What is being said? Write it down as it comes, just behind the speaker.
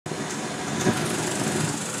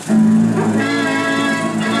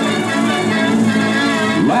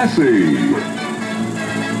Lassie.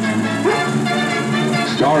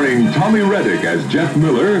 Starring Tommy Rettig as Jeff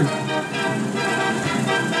Miller,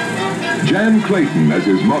 Jan Clayton as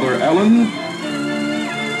his mother Ellen,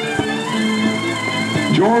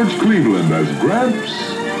 George Cleveland as Gramps,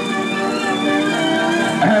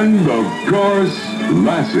 and of course,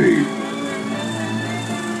 Lassie.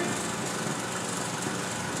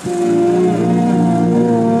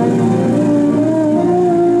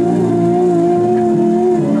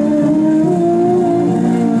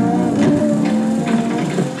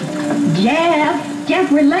 Jeff,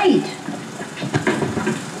 we're late.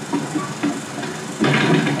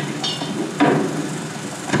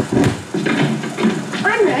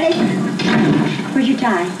 I'm ready. Where's your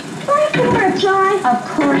tie? I have to wear a tie. Of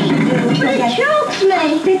course you do. But it chokes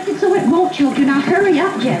me. Fix it so it won't choke you. Now hurry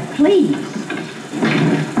up, Jeff, please.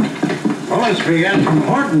 Well, it's began from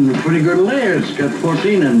Horton. Pretty good layers. Got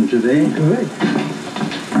 14 of them today. Good.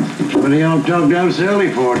 What do y'all talk down so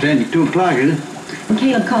early for? 10 to 2 o'clock, is it?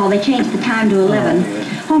 Caleb called. They changed the time to 11. Oh, yeah.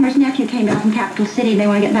 Homer's nephew came down from Capital City and they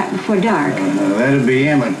want to get back before dark. That'll be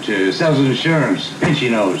Emmett. Sells insurance. Pinchy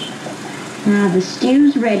nose. Now, the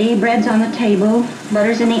stew's ready. Bread's on the table.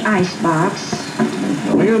 Butter's in the icebox.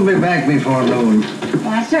 Well, you'll be back before noon. Well,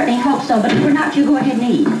 I certainly hope so, but if we're not, you go ahead and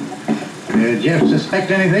eat. Jeff suspect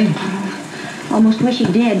anything? Almost wish he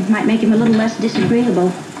did. Might make him a little less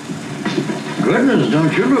disagreeable. Goodness,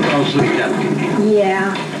 don't you look all sleeped up.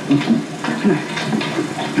 Yeah.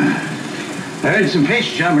 I heard some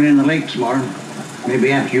fish jumping in the lake this morning.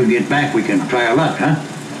 Maybe after you get back, we can try our luck, huh?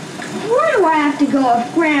 Where do I have to go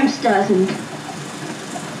if Gramps doesn't?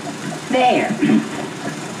 There.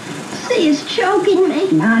 See, it's choking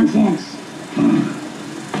me. Nonsense.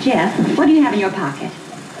 Jeff, what do you have in your pocket?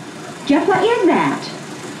 Jeff, what is that?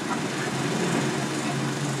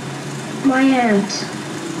 My aunt.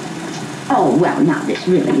 Oh, well, now, this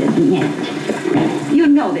really is the end. You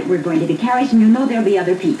know that we're going to the Careys, and you know there'll be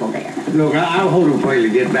other people there. Look, I'll hold them for you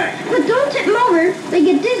to get back. But don't tip them over. They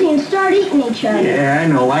get dizzy and start eating each other. Yeah, I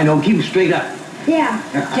know. Keep them straight up. Yeah.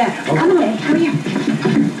 Jeff, come on, hurry up.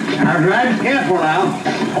 Now, drive careful now.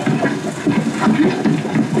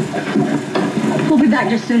 We'll be back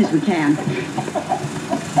just as soon as we can.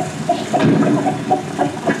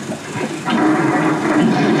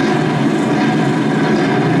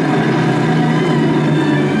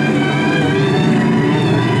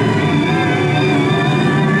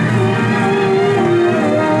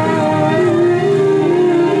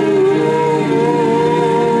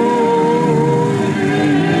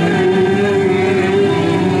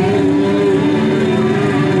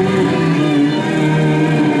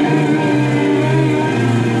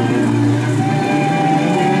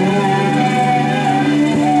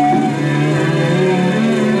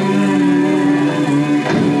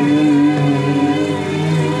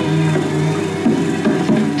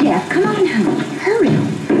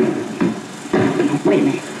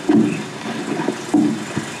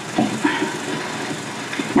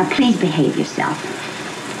 Behave yourself.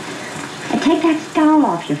 And take that scowl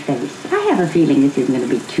off your face. I have a feeling this isn't going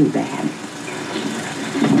to be too bad.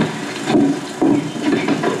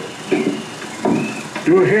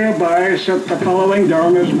 Do hereby set the following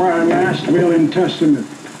down as my last will and testament.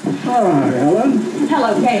 Hi, Ellen.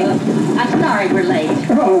 Hello, Caleb. I'm sorry we're late.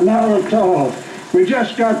 Oh, not at all. We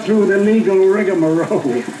just got through the legal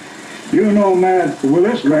rigmarole. You know Matt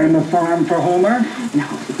Willis ran the farm for Homer? No,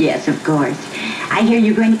 yes, of course. I hear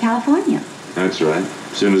you're going to California. That's right.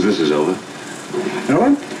 As soon as this is over.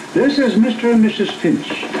 Ellen, this is Mr. and Mrs. Finch,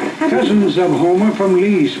 cousins of Homer from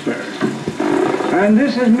Leesburg. And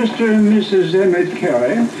this is Mr. and Mrs. Emmett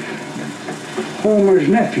Carey, Homer's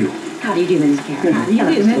nephew. How do you do, Mrs. Carey? How do you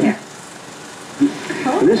do, Mr.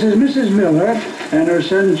 This is Mrs. Miller and her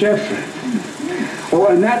son Jeffrey. Oh,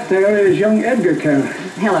 and that there is young Edgar Carey.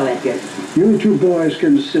 Hello, Edgar. You two boys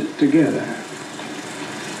can sit together.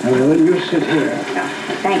 Now, Ellen, you sit here.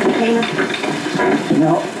 Thank you, Caleb.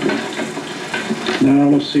 Now,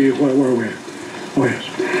 let's see, where were we? Oh,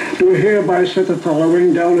 yes. Do hereby set the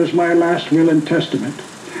following down as my last will and testament.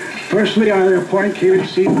 Firstly, I appoint Caleb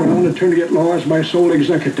C. Brown, attorney at law, as my sole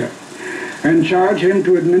executor, and charge him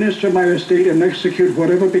to administer my estate and execute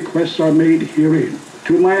whatever bequests are made herein.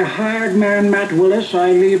 To my hired man, Matt Willis,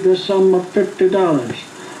 I leave the sum of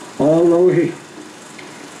 $50, although he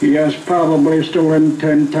has probably stolen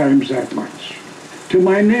 10 times that much. To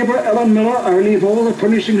my neighbor, Ellen Miller, I leave all the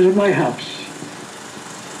furnishings of my house.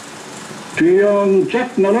 To young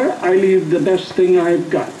Jeff Miller, I leave the best thing I've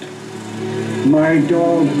got, my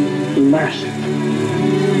dog, Lassie.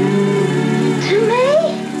 To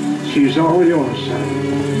me? She's all yours, son.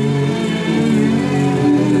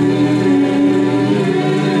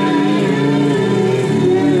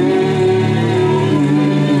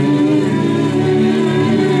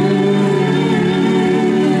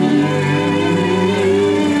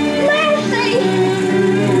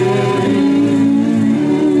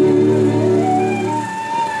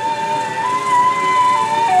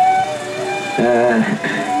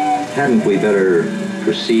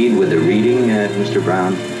 proceed with the reading, Mr.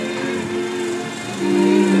 Brown?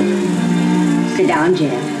 Sit down,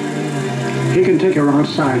 Jeff. He can take her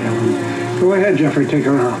outside, Ellen. Go ahead, Jeffrey, take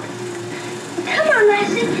her out. Come on,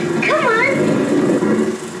 Lassie. Come on.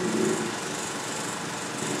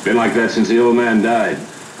 Been like that since the old man died.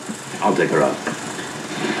 I'll take her out.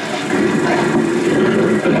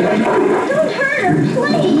 Don't hurt her,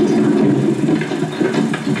 please.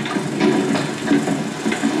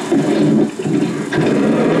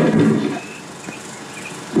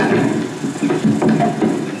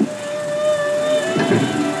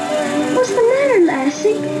 What's the matter,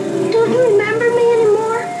 Lassie? Don't you remember me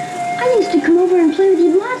anymore? I used to come over and play with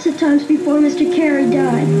you lots of times before Mr. Carey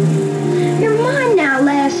died. You're mine now,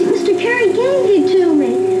 Lassie. Mr. Carey gave you to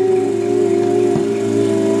me.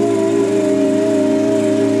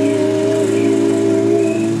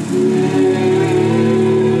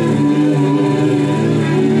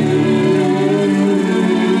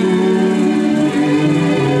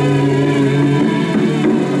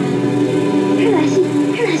 Here, Lassie.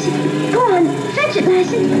 Here, Lassie. Go on. Fetch it,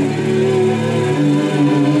 Lassie.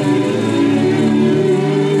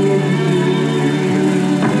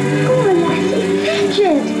 Go on, Lassie. Fetch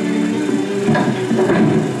it.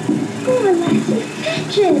 Go on, Lassie.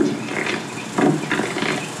 Fetch it.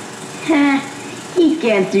 Ha! He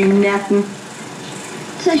can't do nothing.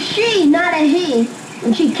 It's a she, not a he.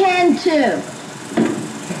 And she can, too.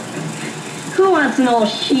 Who wants an old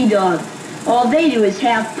she-dog? All they do is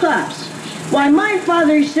have pups. Why, my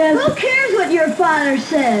father says... Who cares what your father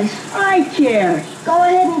says? I care. Go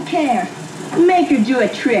ahead and care. Make her do a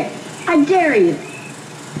trick. I dare you.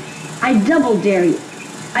 I double dare you.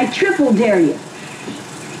 I triple dare you.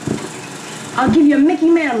 I'll give you a Mickey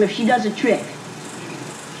Mantle if she does a trick.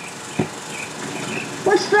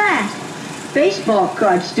 What's that? Baseball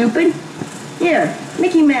card, stupid. Here,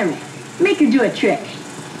 Mickey Mantle. Make her do a trick.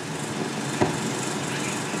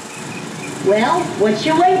 Well, what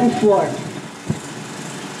you waiting for?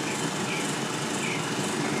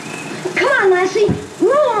 Come on, Lassie.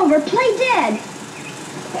 Roll over. Play dead.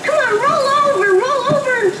 Come on, roll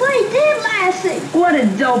over and play dead, Lassie. What a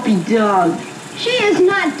dopey dog. She is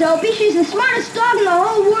not dopey. She's the smartest dog in the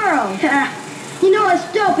whole world. Ha! You know it's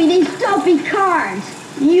dopey, these dopey cards.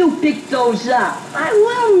 You pick those up. I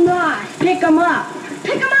will not. Pick 'em up.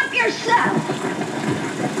 Pick them up yourself.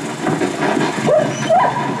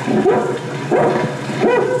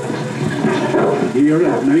 Year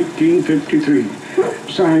of 1953.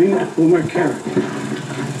 Signed, Homer Carey.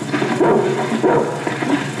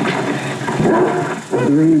 Are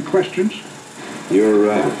there any questions?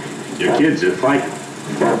 Your kids are fighting.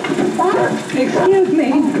 Excuse me.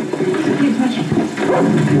 Excuse me.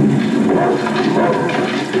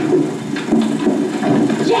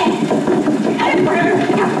 Jack! Edward!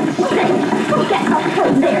 Get up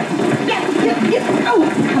from there. Oh,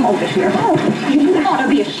 come over here. Oh, you ought to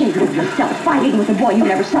be ashamed of yourself fighting with a boy you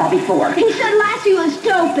never saw before. He said Lassie was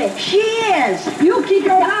dopey. She is. You keep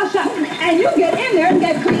your mouth shut and you get in there and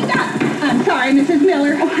get cleaned up. I'm sorry, Mrs.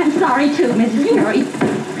 Miller. Oh, I'm sorry, too, Mrs. Carey.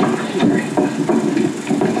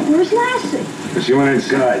 Where's Lassie? She went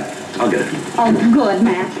inside. I'll get her. Oh, good,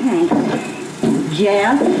 Matt. Thanks.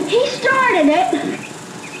 Jeff? He started it.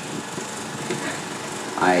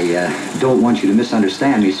 I don't want you to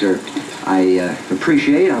misunderstand me, sir. I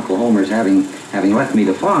appreciate Uncle Homer's having left me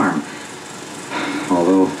the farm.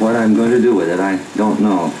 Although what I'm going to do with it, I don't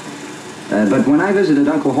know. But when I visited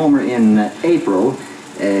Uncle Homer in April,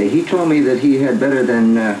 he told me that he had better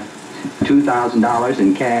than $2,000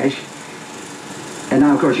 in cash. And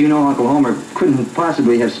now, of course, you know Uncle Homer couldn't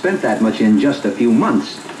possibly have spent that much in just a few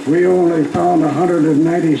months. We only found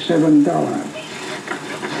 $197.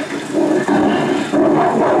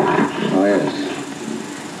 Oh, yes.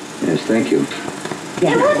 Yes, thank you.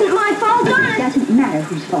 It wasn't my fault, It honest. doesn't matter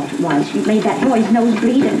whose fault it was. You made that boy's nose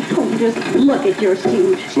bleed, and oh, just look at your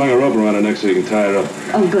suit. Slung a rope around her neck so you can tie her up.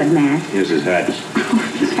 Oh, good, Matt. Here's his hat. Oh,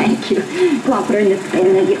 thank you. Go on, put her in the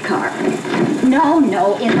car. No,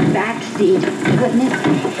 in the back seat. Goodness.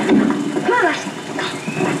 Come on, Lassie.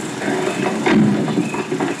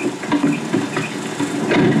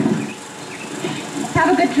 Have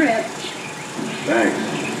a good trip. Thanks.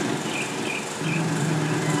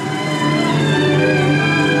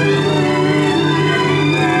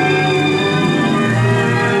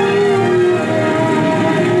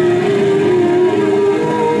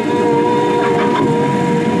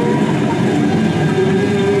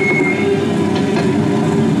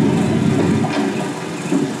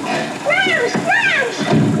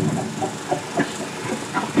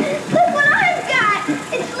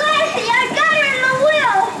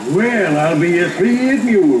 Well, I'll be a three-year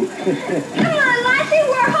mule. Come on, Lassie.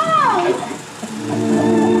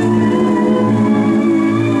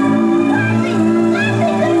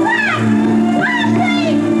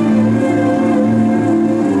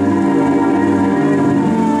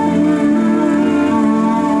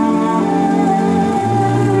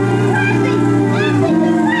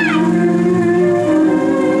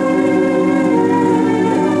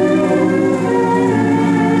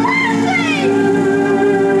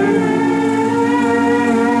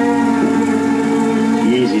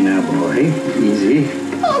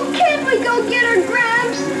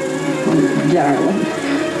 darling.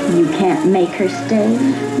 You can't make her stay.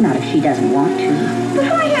 Not if she doesn't want to.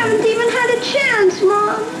 But I haven't even had a chance,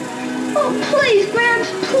 Mom. Oh, please, Gramps,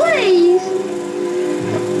 please.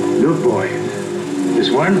 Look, boy,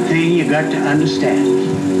 there's one thing you got to understand.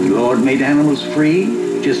 The Lord made animals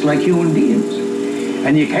free, just like human beings.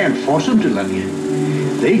 And you can't force them to love you.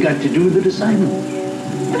 They got to do the deciding.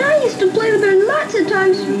 But I used to play with her lots of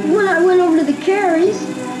times when I went over to the Careys.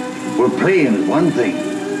 Well, playing is one thing.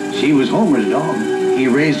 She was Homer's dog. He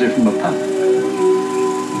raised her from a pup.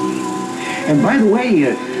 And by the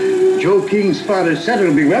way, Joe King's father said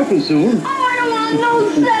it'll be welcome soon. Oh, I don't want no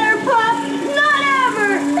setter pup. Not ever.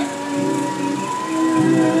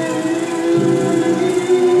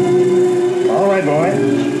 All right, boy.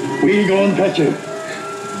 We'll go and fetch her.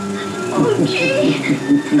 Oh, gee.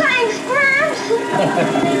 Thanks, Gramps.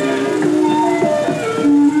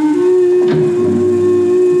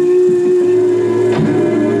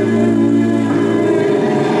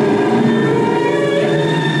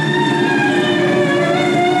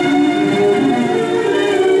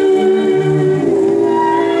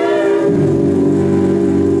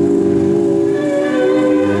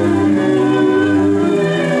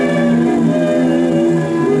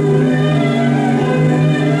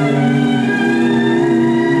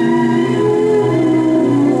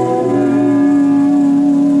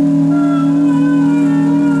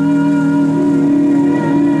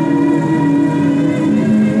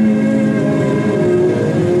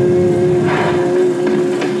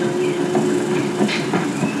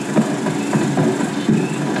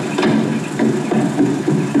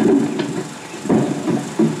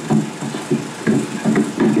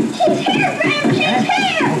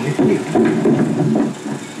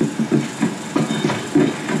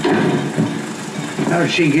 How'd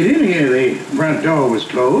she get in here? The front door was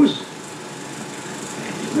closed.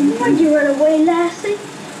 Why'd you run away, Lassie?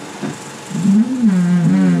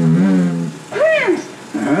 Gramps!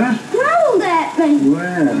 Huh? Growled at me.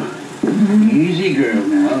 Well, easy, girl,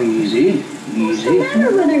 now. Easy. What's the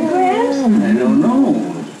matter with her, Gramps? I don't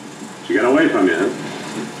know. She got away from you, huh?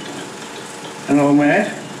 Hello, Matt.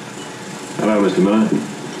 Hello, Mr. Miller.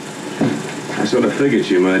 I sort of figured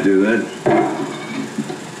she might do that.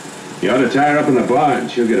 You ought to tie her up in the barn.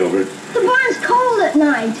 She'll get over it. The barn's cold at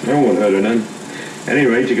night. That won't hurt her none. At any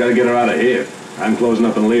rate, you got to get her out of here. I'm closing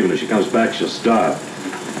up and leaving. If she comes back, she'll starve.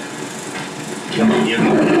 Come on, you.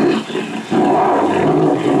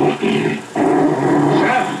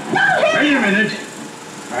 Stop! Wait a minute.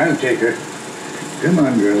 I'll take her. Come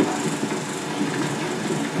on, girl.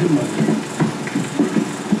 Come on.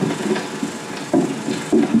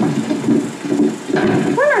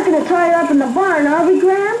 We're not going to tie her up in the barn, are we,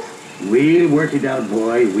 Gramps? We'll work it out,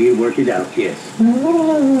 boy. We'll work it out, yes.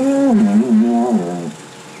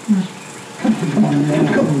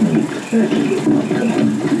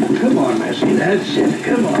 Come on, Lassie. That's it.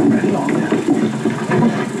 Come on, right along now.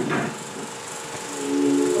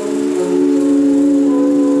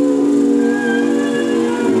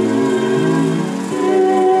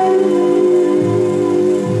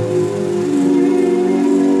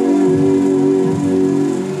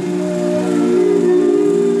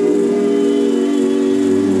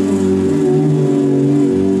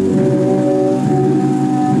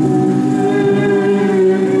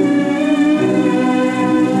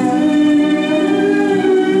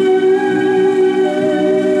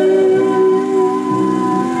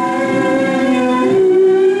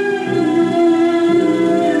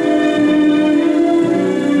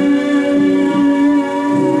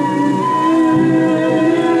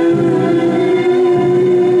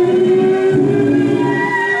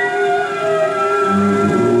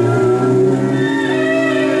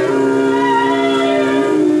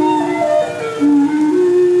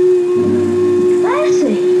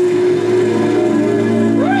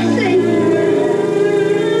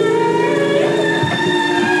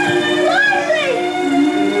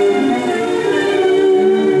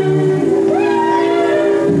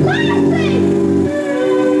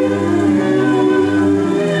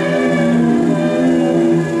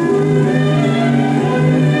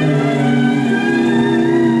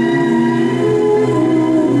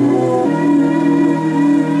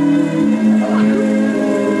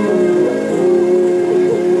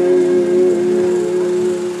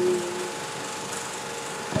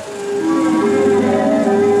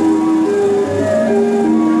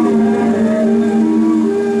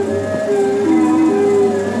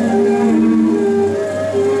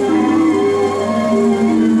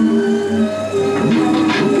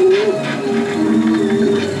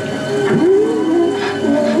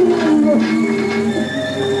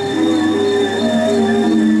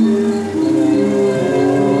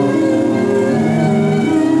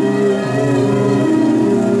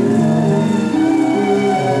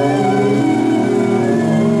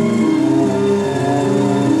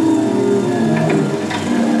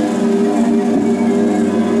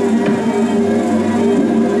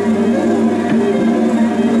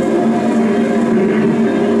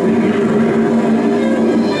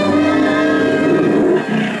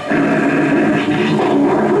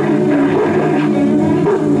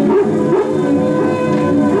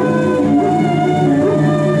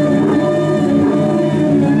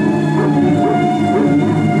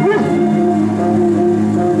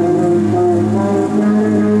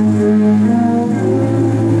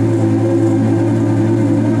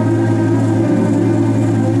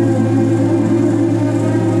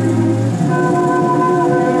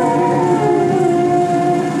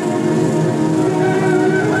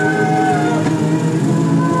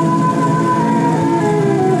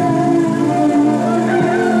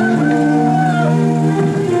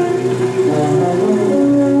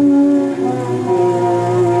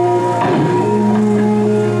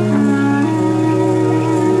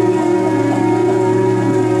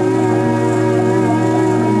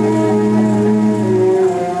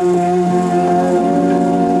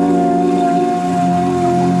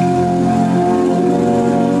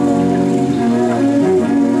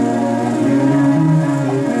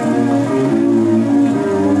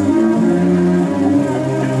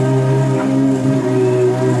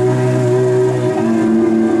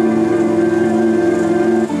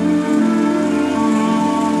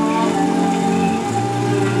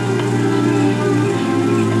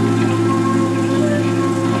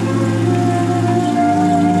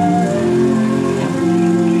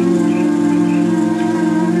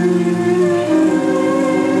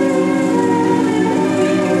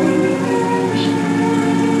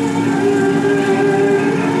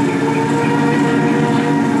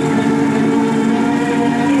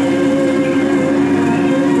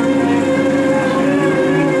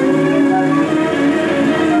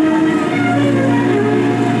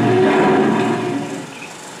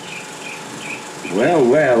 Well,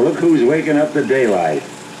 well, look who's waking up the daylight.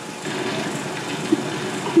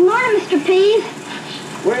 Good morning, Mr. Pease.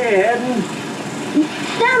 Where you heading?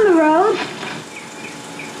 Down the road.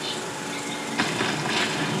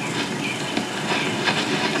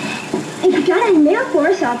 If you got any mail for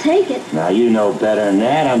us, I'll take it. Now, you know better than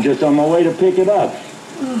that. I'm just on my way to pick it up.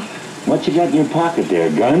 What you got in your pocket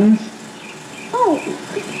there, guns? Oh,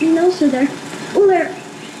 no, sir, they're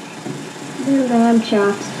lamb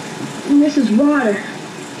chops. And this is water.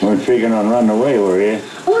 Weren't figuring on running away, were you?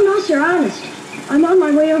 Oh, no, sir, honest. I'm on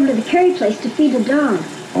my way over to the Carey place to feed the dog.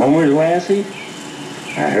 Homer's Lassie?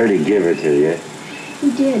 I heard he give her to you.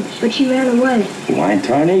 He did, but she ran away. Why in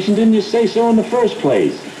tarnation didn't you say so in the first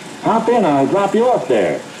place? Hop in, I'll drop you off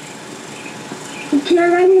there. Can I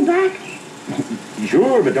ride in the back?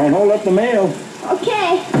 Sure, but don't hold up the mail.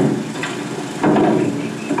 Okay.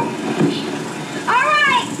 All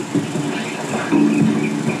right.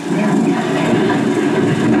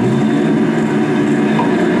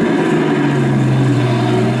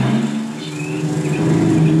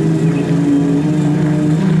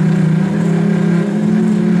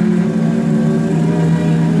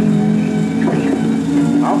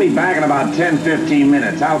 I'll be back in about 10-15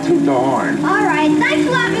 minutes. I'll toot the horn. All right. Thanks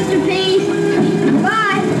a lot, Mr. Pease. Bye.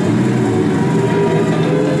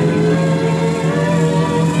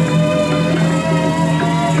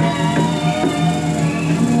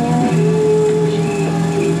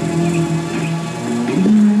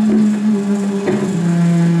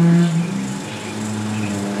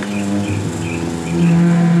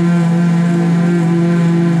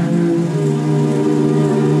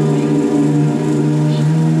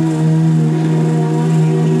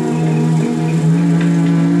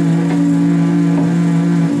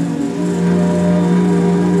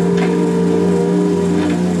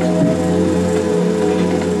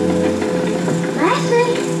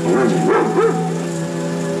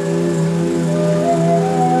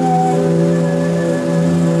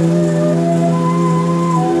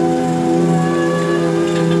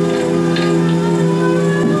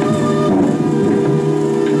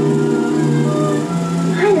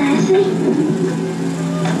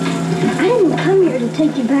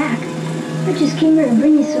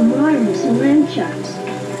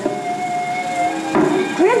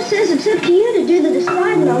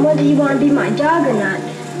 Whether you want to be my dog or not.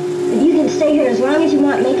 But you can stay here as long as you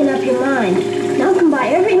want, making up your mind. And I'll come by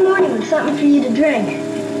every morning with something for you to drink.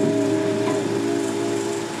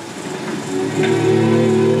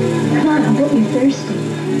 Come on, I'll bet you're thirsty.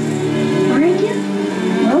 Aren't you?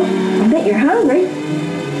 Well, I'll bet you're hungry.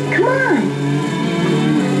 Come on.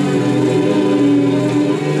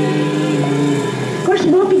 Of course,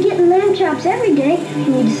 you won't be getting lamb chops every day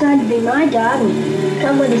when you decide to be my dog and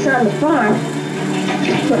come with us on the farm.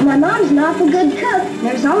 But my mom's an awful good cook.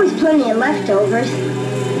 There's always plenty of leftovers.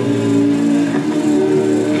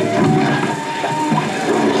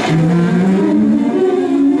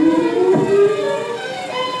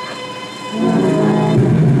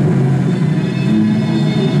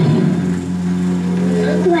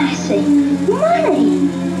 Lassie, money!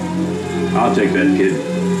 I'll take that, kid.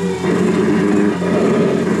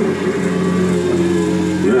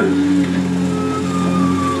 Yeah.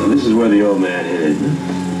 So this is where the old man headed.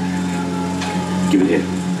 Give it here.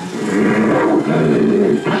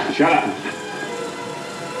 Shut up.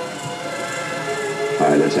 All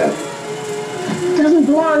right, let's have it. It doesn't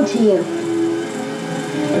belong to you.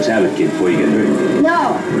 Let's have it, kid, before you get hurt.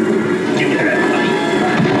 No. Give me that money.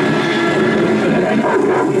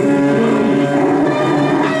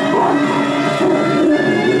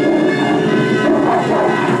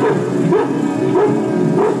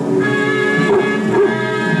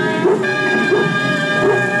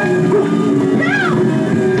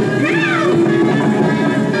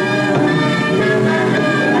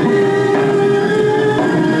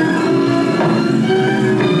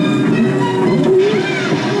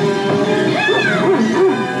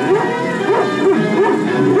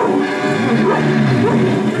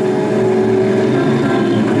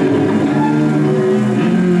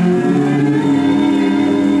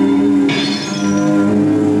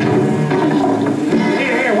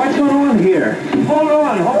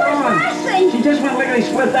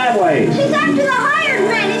 Split that way. She's after the hired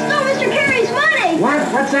man. He stole Mr. Carey's money. What?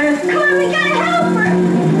 What's that? Come on, we gotta help her.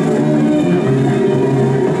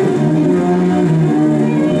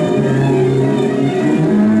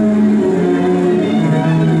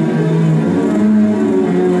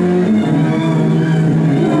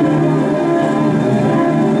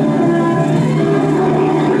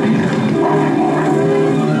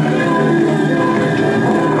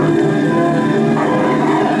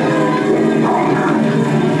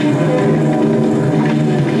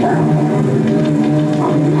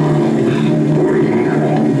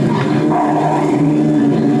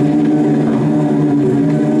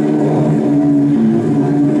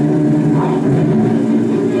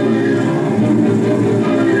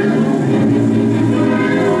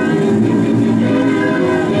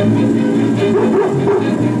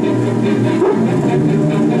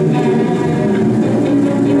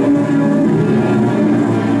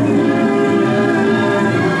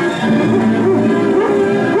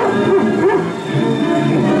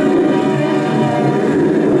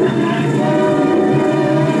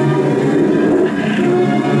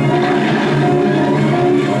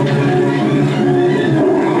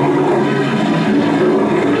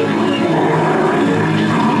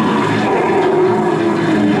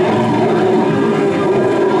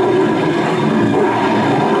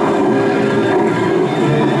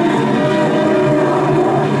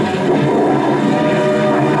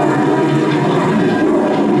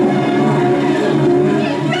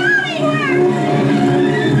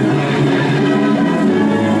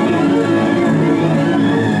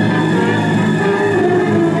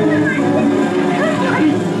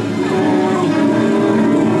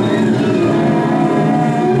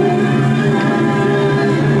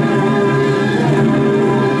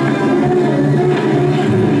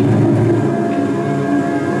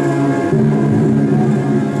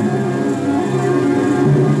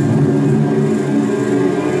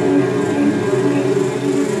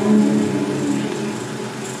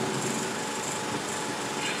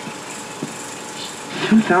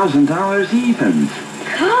 $2,000 even.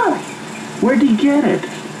 Golly, Where'd he get it?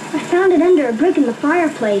 I found it under a brick in the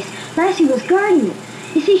fireplace. Lassie was guarding it.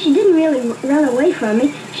 You see, she didn't really run away from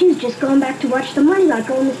me. She was just going back to watch the money like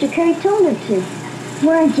old Mr. Carey told her to.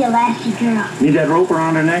 Where's your Lassie girl? Need that rope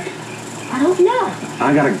around her neck? I don't know.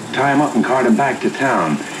 I gotta tie him up and cart him back to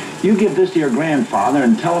town. You give this to your grandfather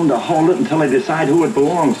and tell him to hold it until they decide who it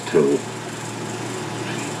belongs to.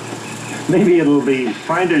 Maybe it'll be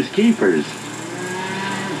finders keepers.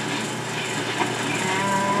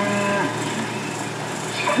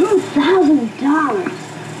 $2,000.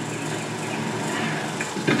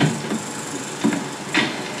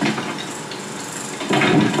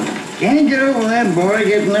 Can't get over that boy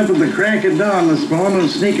getting up at the crack of dawn this morning and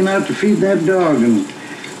sneaking out to feed that dog and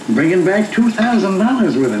bringing back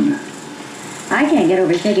 $2,000 with him. I can't get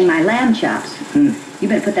over taking my lamb chops. You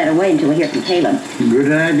better put that away until we hear from Caleb.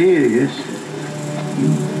 Good idea, I guess.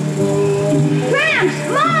 Gramps!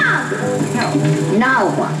 Mom! Now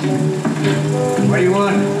what? What do you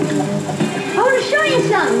want? I want to show you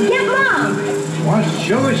something. Get Mom. Wants to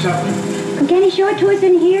show us something. Can he show it to us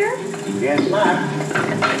in here? Guess not.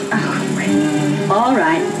 All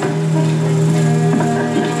right.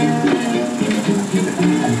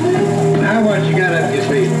 Now what you got up your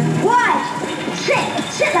sleeve? What?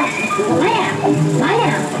 Sit, Lassie. Lie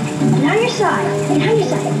down. Get on your side. Get on your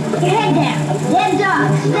side. Your head down. Dead dog,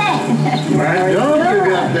 stay. What dog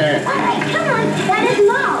you got there? All right, come on. That is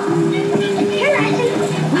Mom. Here, Lassie.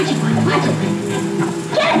 Watch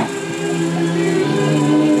it. Get it.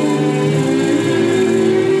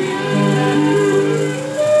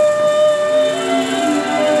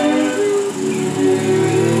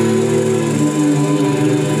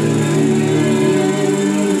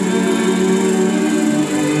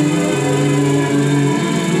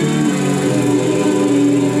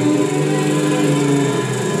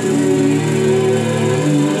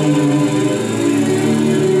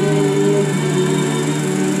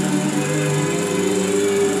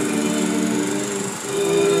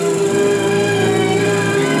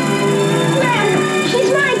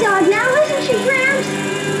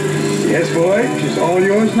 Yes, boy. She's all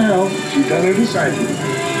yours now. She's done her deciding.